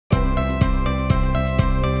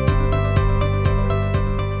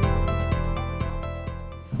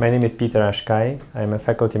My name is Oshkai. I'm a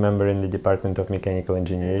faculty member in the Department of Mechanical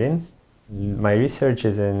Engineering. My research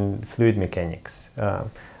is in fluid mechanics.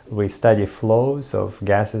 We study flows of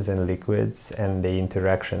gases and liquids and the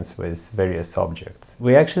interactions with various objects.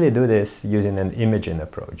 We actually do this using an imaging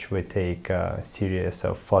approach. We take a series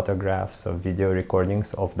of photographs of video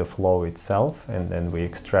recordings of the flow itself, and then we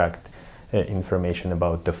extract information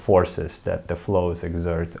about the forces that the flows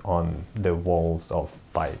exert on the walls of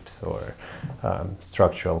pipes or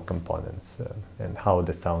structural components and how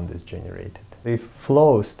the sound is generated. The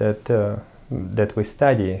flows that we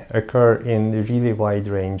study occur in a really wide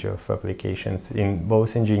range of applications in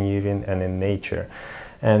both engineering and in nature.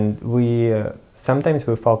 And sometimes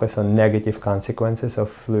we focus on negative consequences of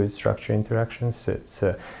fluid structure interactions. It's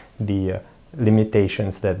the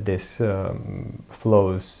limitations that these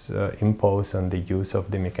flows impose on the use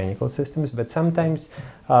of the mechanical systems, but sometimes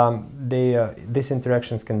these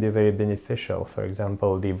interactions can be very beneficial. For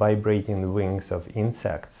example, the vibrating wings of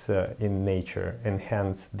insects in nature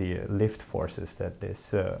enhance the lift forces that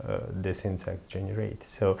these insects generate.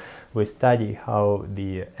 So we study how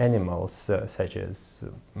the animals such as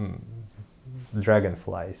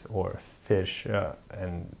dragonflies or fish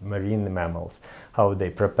and marine mammals, how they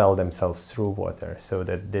propel themselves through water, so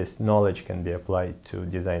that this knowledge can be applied to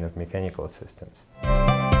design of mechanical systems.